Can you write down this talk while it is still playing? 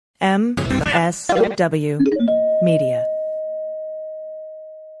MSW Media.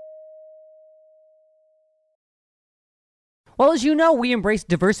 Well, as you know, we embrace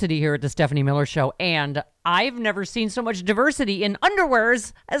diversity here at the Stephanie Miller Show, and I've never seen so much diversity in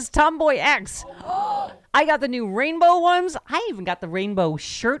underwears as Tomboy X. I got the new rainbow ones. I even got the rainbow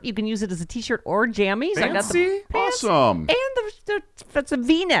shirt. You can use it as a t-shirt or jammies. Fancy? I got the pants Awesome. and it's a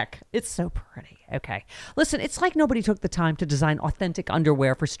V-neck. It's so pretty. Okay. Listen, it's like nobody took the time to design authentic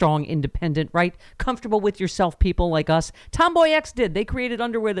underwear for strong, independent, right? Comfortable with yourself people like us. Tomboy X did. They created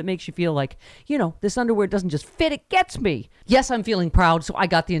underwear that makes you feel like, you know, this underwear doesn't just fit, it gets me. Yes, I'm feeling proud, so I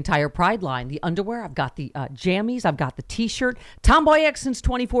got the entire Pride line. The underwear, I've got the jammies, I've got the t-shirt. Tomboy X since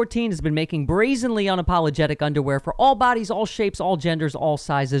 2014 has been making brazenly unapologetic underwear for all bodies, all shapes, all genders, all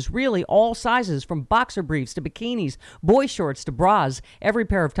sizes. Really, all sizes, from boxer briefs to bikinis, boy shorts to bras. Every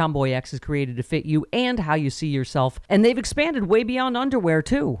pair of Tomboy X is created to fit you and how you see yourself. And they've expanded way beyond underwear,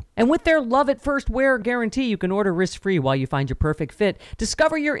 too. And with their love at first wear guarantee, you can order risk-free while you find your perfect fit.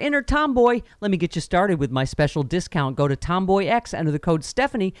 Discover your inner tomboy. Let me get you started with my special discount. Go to Tomboy X, enter the code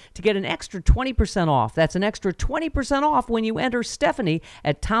Stephanie to get an extra 20% off. That's an extra 20% off when you enter Stephanie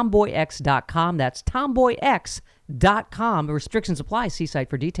at tomboyx.com. That's tomboyx.com. Restrictions apply. See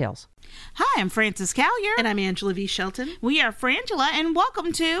site for details. Hi, I'm Frances Callier. And I'm Angela V. Shelton. We are Frangela, and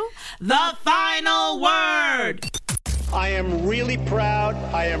welcome to The Final Word. I am really proud.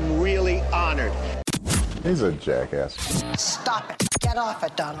 I am really honored. He's a jackass. Stop it. Get off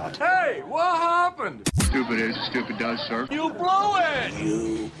it, Donald. Hey, what happened? Stupid is, stupid does, sir. You blew it!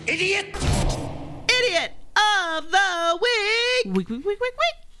 You idiot! Idiot of the week! Week.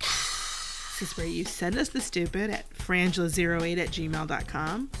 This is where you send us the stupid at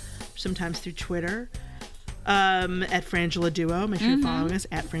frangela08@gmail.com. Sometimes through Twitter. At Frangela Duo. Make sure you're following us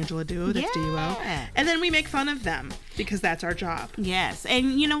at Frangela Duo. That's D-U-O. And then we make fun of them because that's our job. Yes.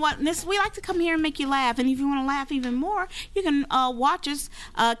 And you know what? We like to come here and make you laugh. And if you want to laugh even more, you can watch us,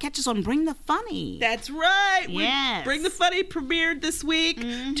 catch us on Bring the Funny. That's right. Yes. Bring the Funny premiered this week,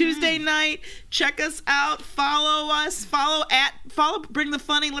 Tuesday night. Check us out. Follow us. Follow Bring the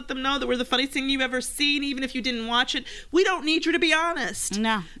Funny. Let them know that we're the funniest thing you've ever seen, even if you didn't watch it. We don't need you to be honest.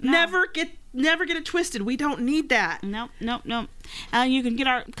 No. Never get it twisted. We don't need that. Nope. You can get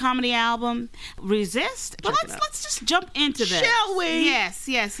our comedy album, Resist. But let's just jump into this. Shall we? Yes.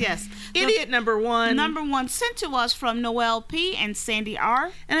 Idiot number one. Number one sent to us from Noel P. and Sandy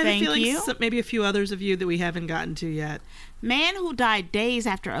R. And I have Thank a feeling you. maybe a few others of you that we haven't gotten to yet. Man who died days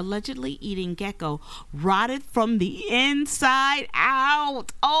after allegedly eating gecko rotted from the inside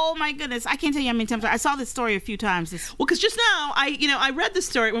out. Oh my goodness. I can't tell you how many times I saw this story a few times. Well, because just now I read the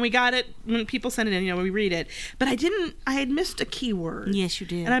story when we got it, when people send it in, when we read it, but I had missed a keyword. Yes, you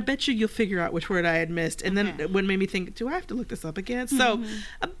did. And I bet you'll figure out which word I had missed. And then what made me think, do I have to look this up again? So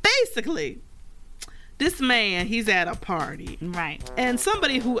basically, this man, he's at a party. Right. And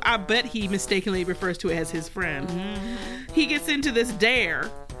somebody who I bet he mistakenly refers to as his friend, he gets into this dare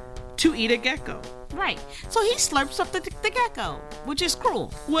to eat a gecko. Right. So he slurps up the gecko, which is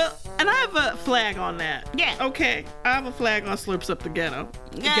cruel. Well, and I have a flag on that. Yeah. Okay. I have a flag on slurps up the ghetto.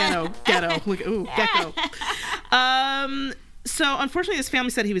 Ghetto. Look, ooh, gecko. So unfortunately, his family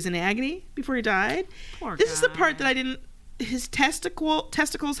said he was in agony before he died. Poor This guy. is the part that I didn't. His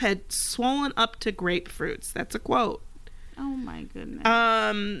testicles had swollen up to grapefruits. That's a quote. Oh my goodness.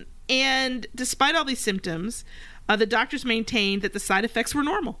 And despite all these symptoms, the doctors maintained that the side effects were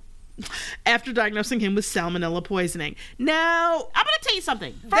normal after diagnosing him with salmonella poisoning. Now, I'm going to tell you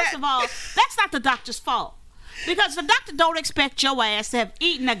something. First of all, that's not the doctor's fault. Because the doctor don't expect your ass to have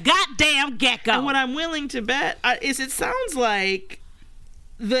eaten a goddamn gecko. And what I'm willing to bet is it sounds like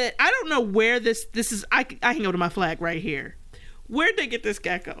that. I don't know where this is. I can go to my flag right here. Where'd they get this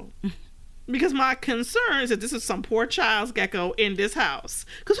gecko? Because my concern is that this is some poor child's gecko in this house.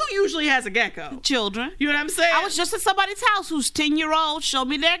 Because who usually has a gecko? Children. You know what I'm saying? I was just at somebody's house whose 10-year-old showed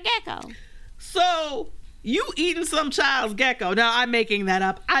me their gecko. So you eating some child's gecko. Now, I'm making that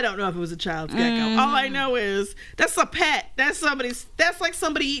up. I don't know if it was a child's gecko. All I know is that's a pet. That's like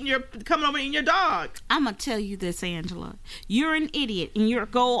somebody coming over and eating your dog. I'm going to tell you this, Angela. You're an idiot, and you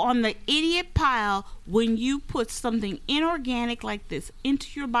go on the idiot pile when you put something inorganic like this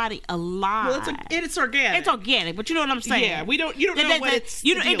into your body alive. Well, it's organic. It's organic, but you know what I'm saying? Yeah, you don't know what it's.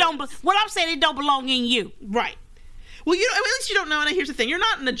 What I'm saying, it don't belong in you. Right. Well, at least you don't know. And here's the thing: you're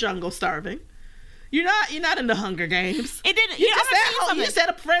not in the jungle starving. You're not in the Hunger Games. It didn't. You just at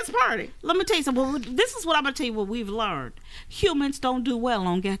a friend's party. Let me tell you something. Well, this is what I'm gonna tell you. What we've learned: humans don't do well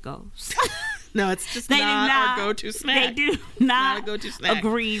on geckos. No, it's just They not, do not our go-to snack. They do not a not go-to snack.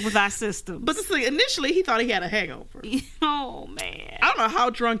 agree with our system. But this thing, initially, he thought he had a hangover. Oh man! I don't know how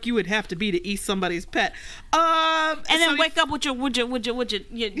drunk you would have to be to eat somebody's pet. And then so wake up with your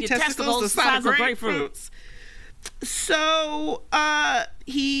testicles the size of grapefruits. So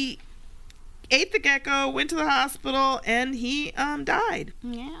he ate the gecko, went to the hospital, and he died.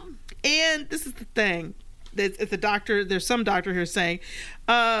 Yeah. And this is the thing. The doctor, there's some doctor here saying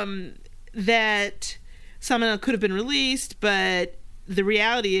that someone could have been released, but the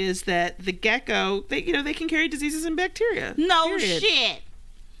reality is that the gecko, they can carry diseases and bacteria. No period. shit.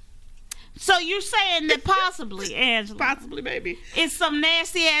 So you're saying that possibly, Angela, Possibly, maybe. it's some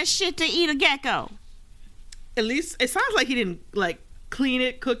nasty ass shit to eat a gecko. At least it sounds like he didn't like clean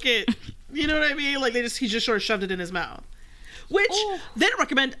it, cook it. You know what I mean? Like he just sort of shoved it in his mouth. Which they don't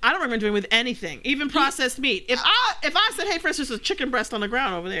recommend. I don't recommend doing with anything, even processed meat. If I said, "Hey, for instance, there's a chicken breast on the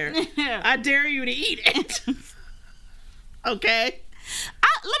ground over there," I dare you to eat it. Okay.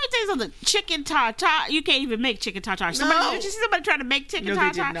 Let me tell you something. Chicken tartare. You can't even make chicken tartare. No. Did you see somebody trying to make chicken No, they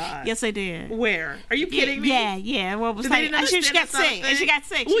tartare? did not. Yes, they did. Where? Are you kidding me? Yeah. Well, it was Did they like, didn't she understand got that's not a sick. thing? She got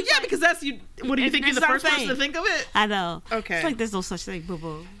sick. Well, She was yeah, like, because that's you. What do you think? You're the that's first what I'm person to saying. think of it? I know. Okay. It's like there's no such thing, boo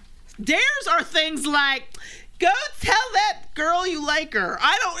boo. Dares are things like, go tell that girl you like her.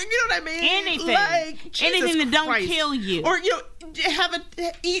 I don't, you know what I mean? Anything. Like, Jesus Anything that don't Christ. kill you. Or,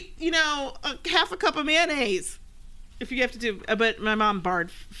 eat, half a cup of mayonnaise. If you have to do, but my mom barred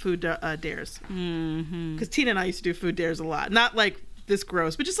food dares. Because Tina and I used to do food dares a lot. Not like this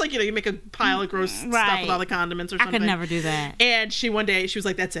gross, but just like, you make a pile of gross stuff with all the condiments or something. I could never do that. And one day, she was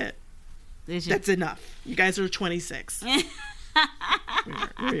like, that's it. Did you? That's enough. You guys are 26.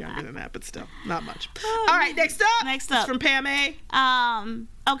 We're younger than that, but still, not much. All right, next up. Next It's up. from Pam A.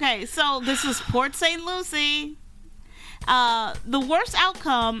 Okay, so this is Port St. Lucie. The worst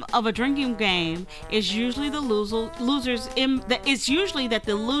outcome of a drinking game is usually the losers. It's usually that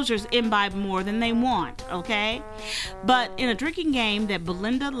the losers imbibe more than they want. Okay, but in a drinking game, that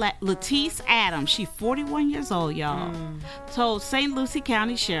Belinda Letice Adams, she's 41 years old, y'all, told St. Lucie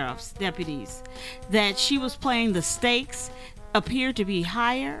County Sheriff's deputies that she was playing the stakes appeared to be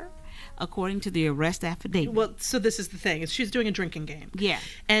higher, according to the arrest affidavit. Well, so this is the thing: is she's doing a drinking game. Yeah,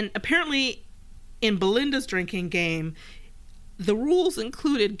 and apparently, in Belinda's drinking game, the rules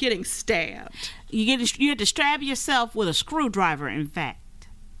included getting stabbed. You had to stab yourself with a screwdriver. In fact,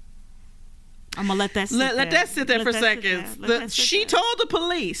 I'm gonna let that sit there. Let that sit there for a second. She told the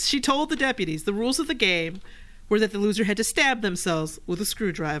police, she told the deputies, the rules of the game were that the loser had to stab themselves with a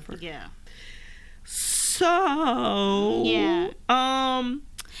screwdriver. Yeah. So yeah. And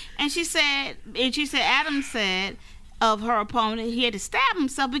she said, Adams said of her opponent, he had to stab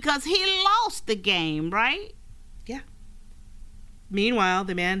himself because he lost the game, right? Yeah. Meanwhile,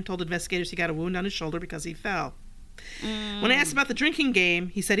 the man told investigators he got a wound on his shoulder because he fell. When asked about the drinking game,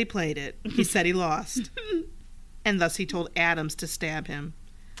 he said he played it. He said he lost. And thus he told Adams to stab him.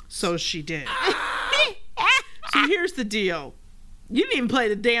 So she did. So here's the deal. You didn't even play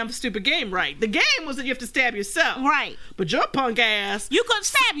the damn stupid game right. The game was that you have to stab yourself. Right. But your punk ass, you couldn't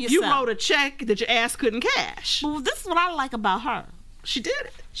stab yourself. You wrote a check that your ass couldn't cash. Well, this is what I like about her. She did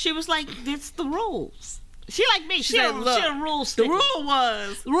it. She was like, "It's the rules." She like me. She said, "Look, a rule the rule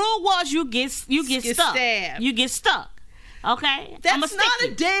was you get stuck. Stabbed. You get stuck. Okay, that's not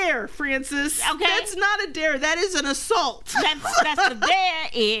a dare, Francis. Okay, that's not a dare. That is an assault. That's the dare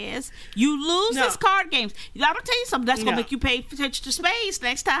is you lose these card games. I'm gonna tell you something. That's gonna make you pay attention to spades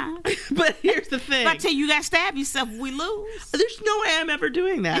next time. But here's the thing. If I tell you, you gotta stab yourself if we lose. There's no way I'm ever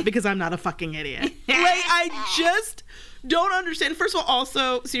doing that because I'm not a fucking idiot. Like, I just don't understand. First of all,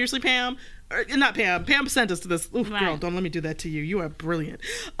 also, seriously, Pam. Not Pam. Pam sent us to this. Oof, girl, don't let me do that to you. You are brilliant.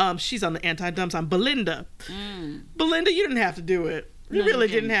 She's on the anti-dumps on Belinda. Belinda, you didn't have to do it. You really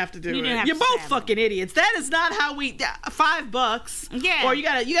didn't have to do it. You're both fucking idiots. That is not how we. $5. Yeah. Or you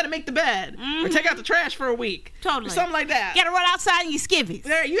gotta make the bed or take out the trash for a week. Totally. Or something like that. You gotta run outside in your skivvies.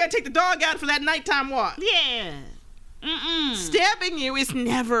 There, you gotta take the dog out for that nighttime walk. Yeah. Stabbing you is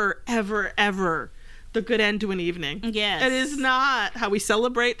never, ever, ever the good end to an evening. Yes. It is not how we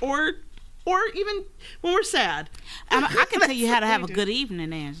celebrate or even when we're sad. I can tell you how to have a good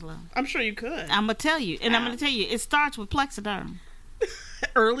evening, Angela. I'm sure you could. I'm going to tell you. And I'm going to tell you, it starts with Plexaderm.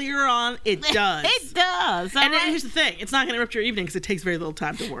 earlier on, it does. It does. And then here's the thing. It's not going to interrupt your evening because it takes very little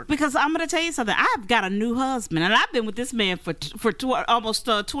time to work. Because I'm going to tell you something. I've got a new husband, and I've been with this man for almost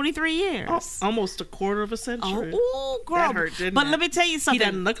 23 years. Almost a quarter of a century. Oh, girl. That hurt, didn't But it? let me tell you something. He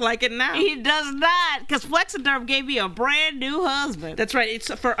doesn't look like it now. He does not, because Plexiderm gave me a brand new husband. That's right.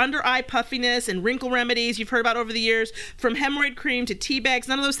 It's for under-eye puffiness and wrinkle remedies you've heard about over the years. From hemorrhoid cream to tea bags.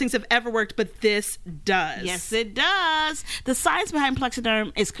 None of those things have ever worked, but this does. Yes, it does. The science behind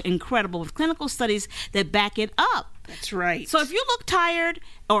Plexiderm is incredible with clinical studies that back it up. That's right. So if you look tired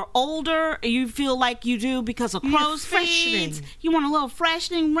or older, you feel like you do because of You need crow's freshening. feet, you want a little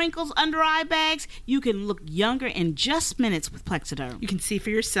freshening, wrinkles, under eye bags, you can look younger in just minutes with Plexiderm. You can see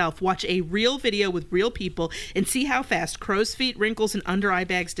for yourself. Watch a real video with real people and see how fast crow's feet, wrinkles, and under eye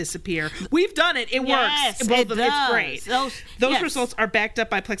bags disappear. We've done it. It Yes, works. it does. It's great. Those yes. results are backed up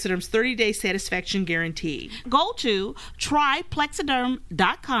by Plexiderm's 30-day satisfaction guarantee. Go to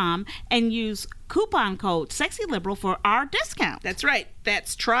tryplexiderm.com and use coupon code SEXYLIBERAL for our discount. That's right.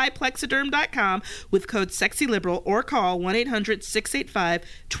 That's tryplexiderm.com with code SEXYLIBERAL or call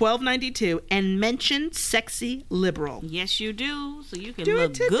 1-800-685-1292 and mention SEXYLIBERAL. Yes, you do. So you can Do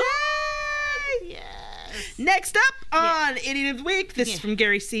look it today. good. Yes. Next up on Idiot of the Week, this is Yeah. from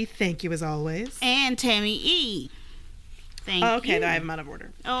Gary C. Thank you as always. And Tammy E. Thank you. Okay, now I have them out of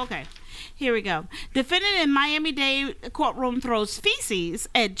order. Oh, okay. Here we go. Defendant in Miami-Dade courtroom throws feces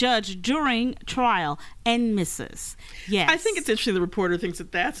at judge during trial and misses. Yes. I think it's interesting the reporter thinks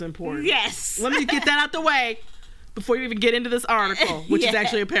that that's important. Yes. Let me get that out the way before you even get into this article, which is Yeah.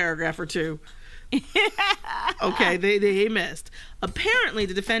 actually a paragraph or two. Okay, they missed. Apparently,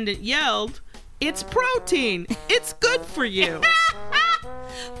 the defendant yelled, "It's protein. It's good for you."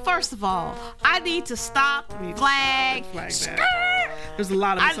 First of all, I need to stop, flag, Flag skirt. that. There's a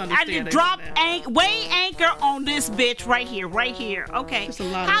lot of I misunderstanding. need to drop on that. weigh anchor on this bitch right here. Okay. There's a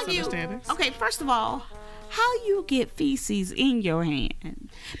lot of misunderstandings. Okay, first of all, how you get feces in your hand?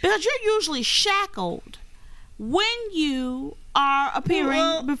 Because you're usually shackled when you are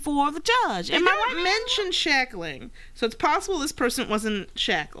appearing before the judge. They Am I don't right? mention shackling, so it's possible this person wasn't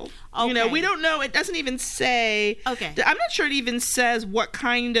shackled. You know, Okay. we don't know. It doesn't even say. Okay. I'm not sure it even says what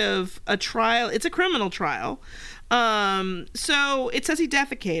kind of a trial. It's a criminal trial, so it says he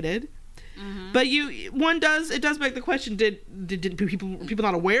defecated. Mm-hmm. But it does beg the question: Did people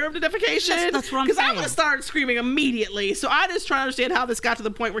not aware of the defecation? That's what I'm Because I saying. would have started screaming immediately. So I just try to understand how this got to the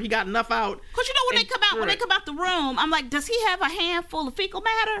point where he got enough out. Because you know when they come out the room, I'm like, does he have a handful of fecal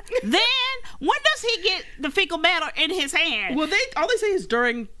matter? Then when does he get the fecal matter in his hand? Well, all they say is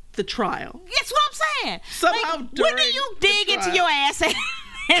during the trial. That's what I'm saying. Somehow when during do you the dig into trial. your ass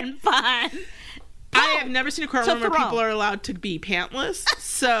and find? I have never seen a courtroom where throw. people are allowed to be pantless.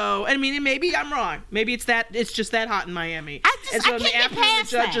 So, I mean, maybe I'm wrong. Maybe it's just that hot in Miami. And so I in can't the get afternoon,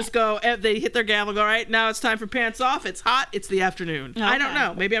 past the judges that. go, they hit their gavel, go, all right, now it's time for pants off. It's hot. It's the afternoon. I don't Okay.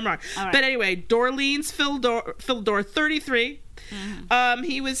 know. Maybe I'm wrong. All right. But anyway, Dorleans Phildor, 33. Mm-hmm.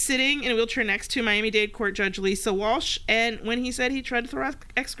 He was sitting in a wheelchair next to Miami-Dade Court Judge Lisa Walsh, and when he said he tried to throw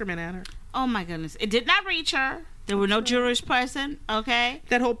excrement at her. Oh my goodness! It did not reach her. There were no jurors present. Okay.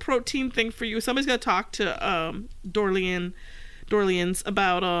 That whole protein thing for you. Somebody's got to talk to Dorleans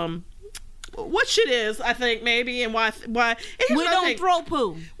about what shit is, I think, maybe, and why. And here's We what I don't think. throw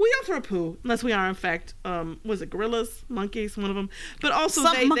poo. We don't throw poo unless we are, in fact, was it gorillas, monkeys, one of them? But also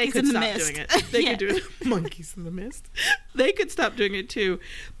Some they monkeys could in the stop mist. doing it. They Yeah. could do it. Monkeys in the mist. They could stop doing it too.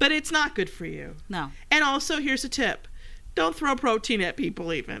 But it's not good for you. No. And also, here's a tip. Don't throw protein at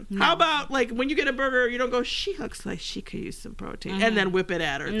people even. No. How about, like, when you get a burger, you don't go, she looks like she could use some protein, and then whip it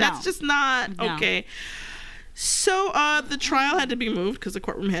at her. No. That's just not No. okay. So the trial had to be moved because the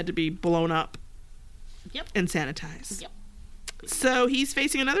courtroom had to be blown up Yep. and sanitized. Yep. So he's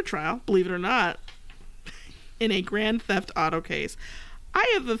facing another trial, believe it or not, in a grand theft auto case. I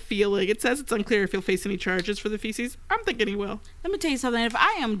have a feeling, it says it's unclear if he'll face any charges for the feces. I'm thinking he will. Let me tell you something. If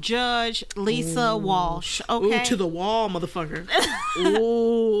I am Judge Lisa Walsh, okay. Ooh, to the wall, motherfucker.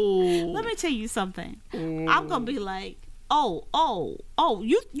 Ooh. Let me tell you something. I'm gonna be like, oh,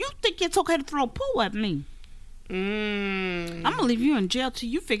 you think it's okay to throw poo at me? I'm gonna leave you in jail till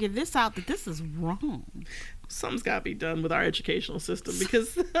you figure this out, that this is wrong. Something's got to be done with our educational system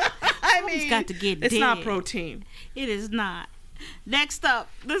because, I mean, got to get it's not dead. protein. It is not. Next up,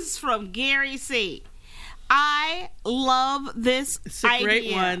 this is from Gary C. I love this It's a idea.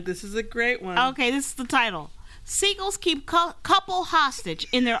 great one. This is a great one. Okay, this is the title. Seagulls keep couple hostage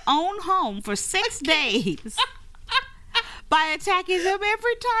in their own home for 6 days. by attacking them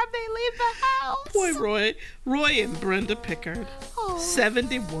every time they leave the house. Boy, Roy and Brenda Pickard,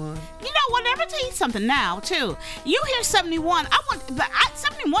 71. You know what? Let me tell you something now, too. You hear 71.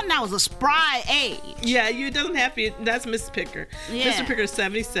 71 now is a spry age. Yeah, it doesn't have to be. That's Mrs. Pickard. Yeah. Mr. Pickard is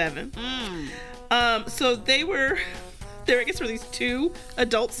 77. So there, I guess, were these 2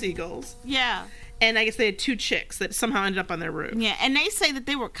 adult seagulls. Yeah. And I guess they had 2 chicks that somehow ended up on their roof. Yeah, and they say that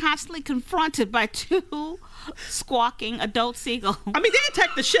they were constantly confronted by 2 squawking adult seagulls. I mean, they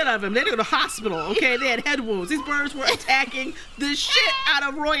attacked the shit out of them. They had to go to the hospital, okay? They had head wounds. These birds were attacking the shit out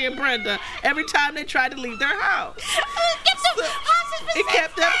of Roy and Brenda every time they tried to leave their house. It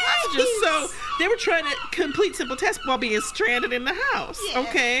kept them hostages. So they were trying to complete simple tasks while being stranded in the house,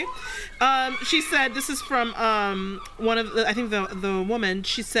 okay? She said, this is from one of the, I think the woman,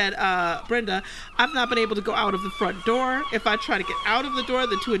 she said, Brenda, I've not been able to go out of the front door. If I try to get out of the door,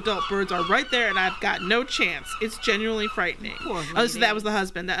 the 2 adult birds are right there and I've got no chance. It's genuinely frightening. So that was the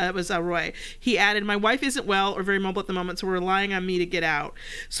husband. That was Roy. He added, my wife isn't well or very mobile at the moment, so we're relying on me to get out.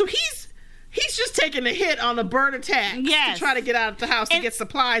 So he's just taking a hit on the bird attack to try to get out of the house to get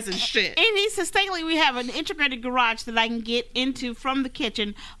supplies and shit. And he says, thankfully, we have an integrated garage that I can get into from the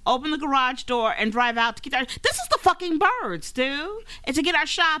kitchen, open the garage door, and drive out to get our... This is the fucking birds, dude. And to get our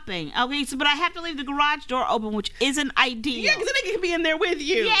shopping. Okay, so but I have to leave the garage door open, which isn't ideal. Yeah, because then they can be in there with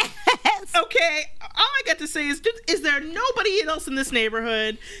you. Yes. Okay, all I got to say is there nobody else in this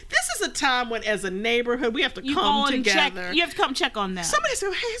neighborhood? This is a time when, as a neighborhood, we have to come together. You have to come check on them. Somebody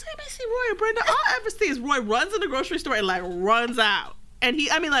said, hey, does anybody see Roy and Brenda? All I ever see is Roy runs in the grocery store and runs out. And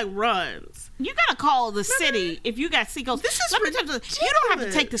runs. You gotta call the city if you got seagulls. This is ridiculous. You don't have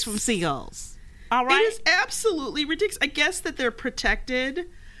to take this from seagulls. All right? It is absolutely ridiculous. I guess that they're protected.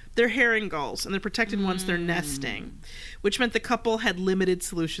 They're herring gulls, and they're protected once they're nesting, which meant the couple had limited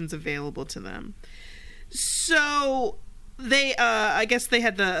solutions available to them. So they, I guess they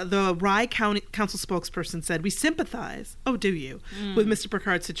had the Rye County Council spokesperson said, we sympathize, oh do you, with Mr.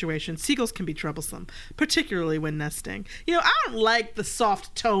 Pickard's situation. Seagulls can be troublesome, particularly when nesting. You know, I don't like the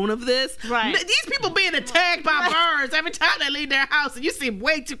soft tone of this. Right. These people being attacked by birds every time they leave their house, and you seem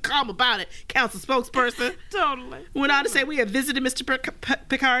way too calm about it, council spokesperson. Totally. Went on to say, we have visited Mr.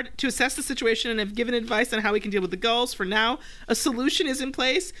 Pickard to assess the situation and have given advice on how we can deal with the gulls. For now, a solution is in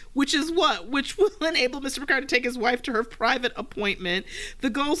place, which is what? Which will enable Mr. Pickard to take his wife to her private appointment. The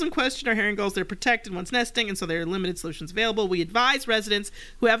gulls in question are herring gulls. They're protected once nesting, and so there are limited solutions available. We advise residents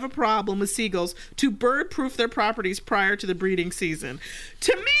who have a problem with seagulls to bird-proof their properties prior to the breeding season.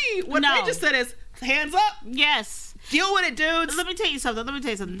 To me, what they just said is, hands up. Yes. Deal with it, dudes. Let me tell you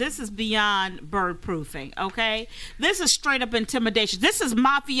something. This is beyond bird proofing, okay? This is straight up intimidation. This is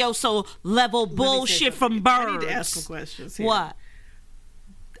mafioso level bullshit from birds. I need to ask some questions here. What?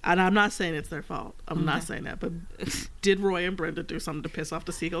 And I'm not saying it's their fault. I'm not saying that. But did Roy and Brenda do something to piss off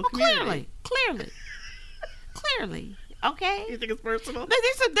the seagull community? Clearly. Okay? You think it's personal?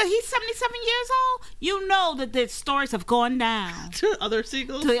 He's 77 years old. You know that the stories have gone down. To other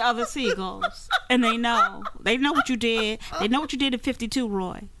seagulls? To the other seagulls. And they know. They know what you did. They know what you did at 52,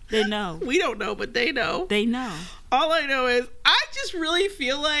 Roy. They know. We don't know, but they know. They know. All I know is I just really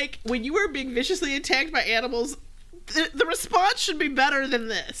feel like when you are being viciously attacked by animals, the response should be better than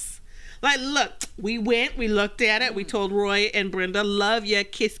this. Like, look, we went, we looked at it, we told Roy and Brenda, love ya,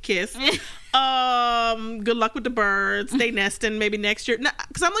 kiss, kiss. Good luck with the birds. They nest in maybe next year.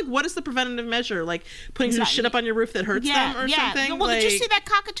 Because I'm like, what is the preventative measure? Like putting some shit up on your roof that hurts them or something? Well, did you see that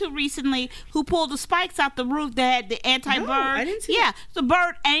cockatoo recently who pulled the spikes out the roof that had the anti-bird? No, I didn't see that. The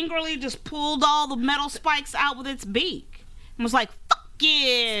bird angrily just pulled all the metal spikes out with its beak and was like, fuck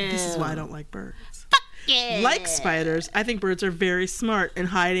yeah. This is why I don't like birds. Yeah. Like spiders, I think birds are very smart in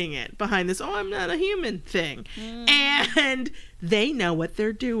hiding it behind this, oh, I'm not a human thing. And they know what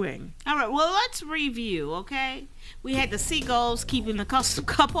they're doing. All right, well, let's review, okay? We had the seagulls keeping the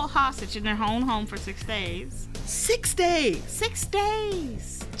couple hostage in their own home for 6 days. 6 days? 6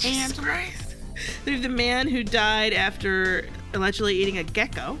 days. Jesus Christ. There's the man who died after allegedly eating a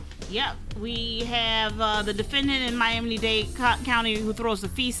gecko. Yep. We have the defendant in Miami-Dade County who throws the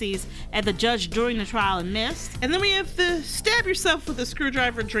feces at the judge during the trial and missed. And then we have the stab yourself with a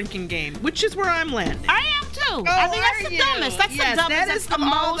screwdriver drinking game, which is where I'm landing. I am too. I think that's the dumbest. That's the dumbest. That's the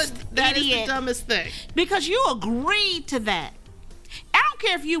most that idiot. Is the dumbest thing. Because you agreed to that. I don't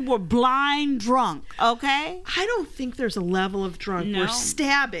care if you were blind drunk, okay? I don't think there's a level of drunk where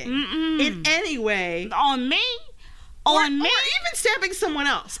stabbing in any way. On me? Or even stabbing someone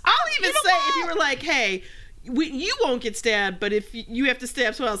else. I'll even say if you were like, hey, you won't get stabbed, but if you have to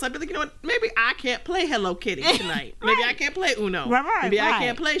stab someone else, I'd be like, you know what? Maybe I can't play Hello Kitty tonight. Right. Maybe I can't play Uno. Right, Maybe I right.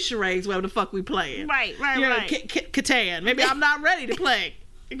 can't play charades, whatever the fuck we playing. Right. You know, Catan. Maybe I'm not ready to play,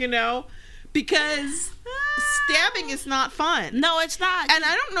 you know? Because stabbing is not fun. No, it's not. And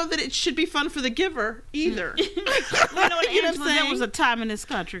I don't know that it should be fun for the giver either. You know what, You know what I'm Angela, there saying? was a time in this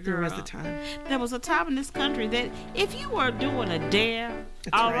country, girl. There was a time. There was a time in this country that if you were doing a dare,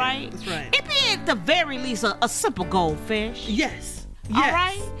 all right, That's right. it'd be at the very least a simple goldfish. Yes. All Yes.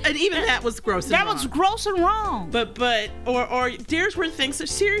 right. And even that was gross and That wrong. was gross and wrong. But or dares were things that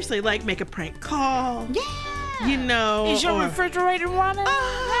seriously, like make a prank call. Yeah. You know. Is your or, refrigerator running?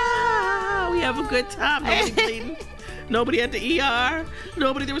 we have a good time. Nobody bleeding. Nobody at the ER.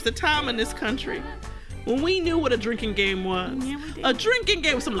 There was a time in this country when we knew what a drinking game was. Yeah, we did. A drinking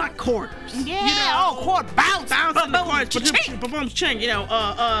game was something like quarters. Yeah. You know, Quarter bounce. bouncing the Boom, quarters, cha-ching. boom, ching. You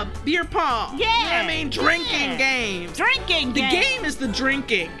know, beer pong. Yeah. You know what I mean? Drinking Yeah. games. Drinking The game. game is the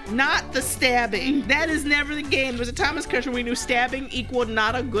drinking, not the stabbing. That is never the game. There was a time in this country we knew stabbing equaled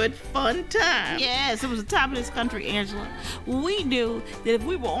not a good, fun time. Yes, it was a time in this country, Angela. We knew that if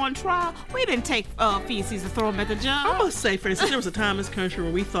we were on trial, we didn't take feces and throw them at the judge. I must say, for instance, there was a time in this country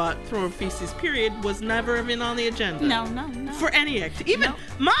where we thought throwing feces, period, was never even on the agenda. No. For any activity. Even,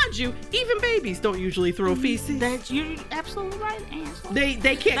 mind you, even babies don't usually throw feces. You're absolutely right, Angela.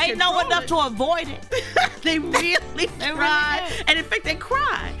 They can't They know control enough it. to avoid it. They really They try. really do. And in fact, they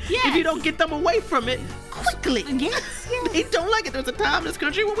cry Yes. if you don't get them away from it quickly. Yes. They don't like it. There's a time in this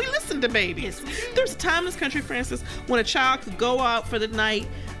country when we listen to babies. There's a time in this country, Francis, when a child could go out for the night,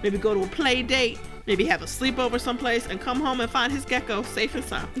 maybe go to a play date, maybe have a sleepover someplace, and come home and find his gecko safe and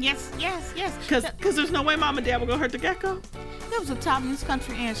sound. Yes. Because there's no way mom and dad will go hurt the gecko. There was a time in this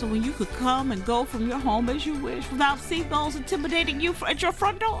country, Angela, when you could come and go from your home as you wish without seagulls intimidating you at your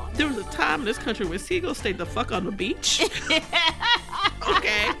front door. There was a time in this country when seagulls stayed the fuck on the beach.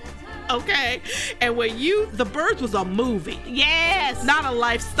 Okay. And when the Birds was a movie, Yes. not a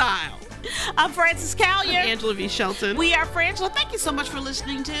lifestyle. I'm Francis Callier. Angela V. Shelton. We are Frangela. Thank you so much for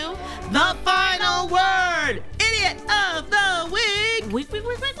listening to The Final Word, Idiot of the Week. Week.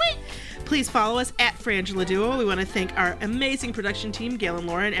 Please follow us at Frangela Duo. We want to thank our amazing production team, Gail and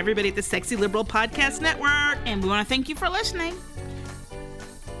Laura, and everybody at the Sexy Liberal Podcast Network. And we want to thank you for listening.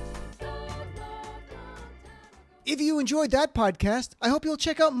 If you enjoyed that podcast, I hope you'll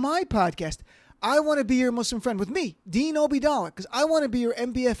check out my podcast, I Want to Be Your Muslim Friend, with me, Dean Obeidallah, because I want to be your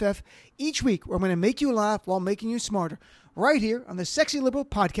MBFF each week, where I'm going to make you laugh while making you smarter, right here on the Sexy Liberal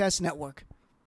Podcast Network.